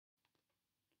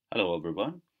Hello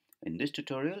everyone. In this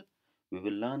tutorial, we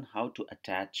will learn how to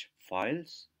attach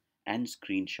files and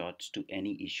screenshots to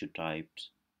any issue types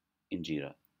in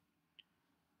Jira.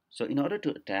 So in order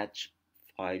to attach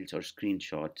files or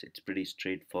screenshots, it's pretty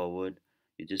straightforward.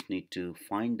 You just need to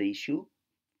find the issue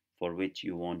for which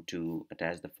you want to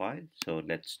attach the file. So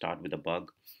let's start with a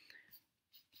bug.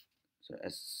 So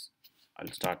as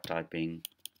I'll start typing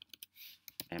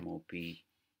MOP,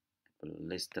 will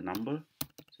list the number,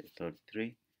 say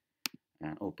 33,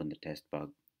 and open the test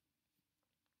bug.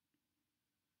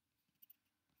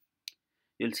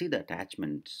 You'll see the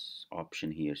attachments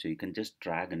option here, so you can just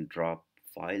drag and drop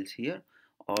files here,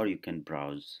 or you can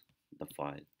browse the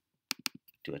file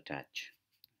to attach.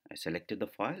 I selected the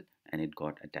file and it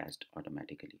got attached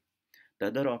automatically. The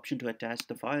other option to attach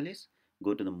the file is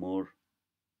go to the more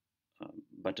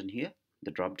button here,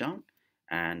 the drop down,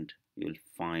 and you'll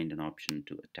find an option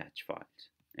to attach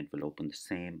files. It will open the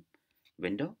same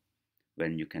window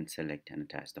when you can select and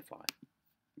attach the file.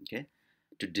 Okay,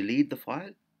 to delete the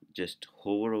file, just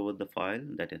hover over the file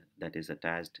that is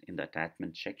attached in the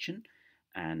attachment section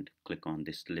and click on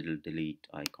this little delete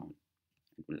icon.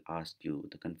 It will ask you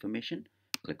the confirmation.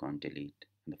 Click on delete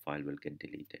and the file will get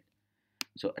deleted.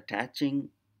 So attaching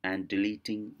and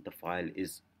deleting the file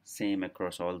is same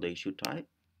across all the issue type.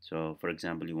 So for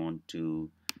example, you want to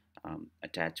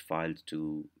attach files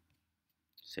to,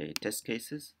 say, test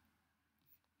cases,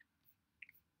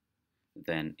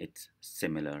 then it's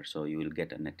similar. So you will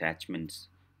get an attachments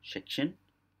section,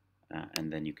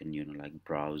 and then you can like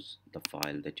browse the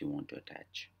file that you want to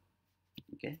attach.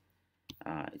 Okay,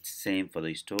 it's same for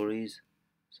the stories.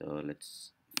 So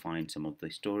let's find some of the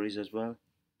stories as well.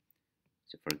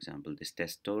 So for example, this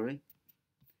test story,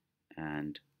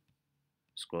 and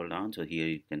scroll down. So here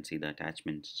you can see the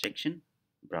attachments section,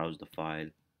 browse the file,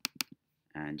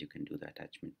 and you can do the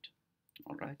attachment.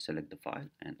 All right, select the file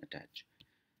and attach.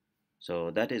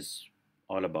 So that is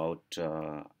all about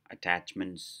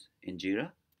attachments in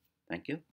Jira. Thank you.